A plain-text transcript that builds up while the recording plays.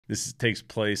This takes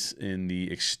place in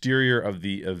the exterior of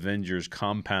the Avengers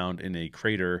compound in a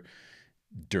crater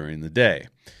during the day.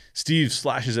 Steve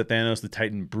slashes at Thanos. The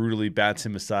Titan brutally bats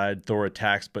him aside. Thor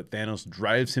attacks, but Thanos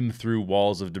drives him through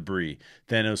walls of debris.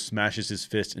 Thanos smashes his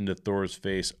fist into Thor's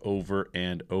face over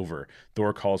and over.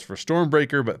 Thor calls for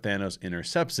Stormbreaker, but Thanos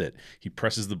intercepts it. He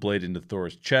presses the blade into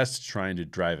Thor's chest, trying to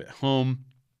drive it home.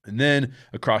 And then,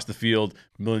 across the field,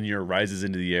 Mjolnir rises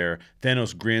into the air.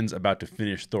 Thanos grins, about to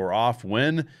finish Thor off,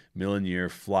 when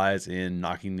Mjolnir flies in,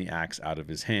 knocking the axe out of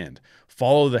his hand.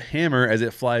 Follow the hammer as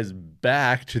it flies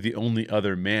back to the only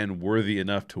other man worthy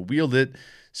enough to wield it,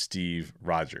 Steve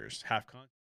Rogers.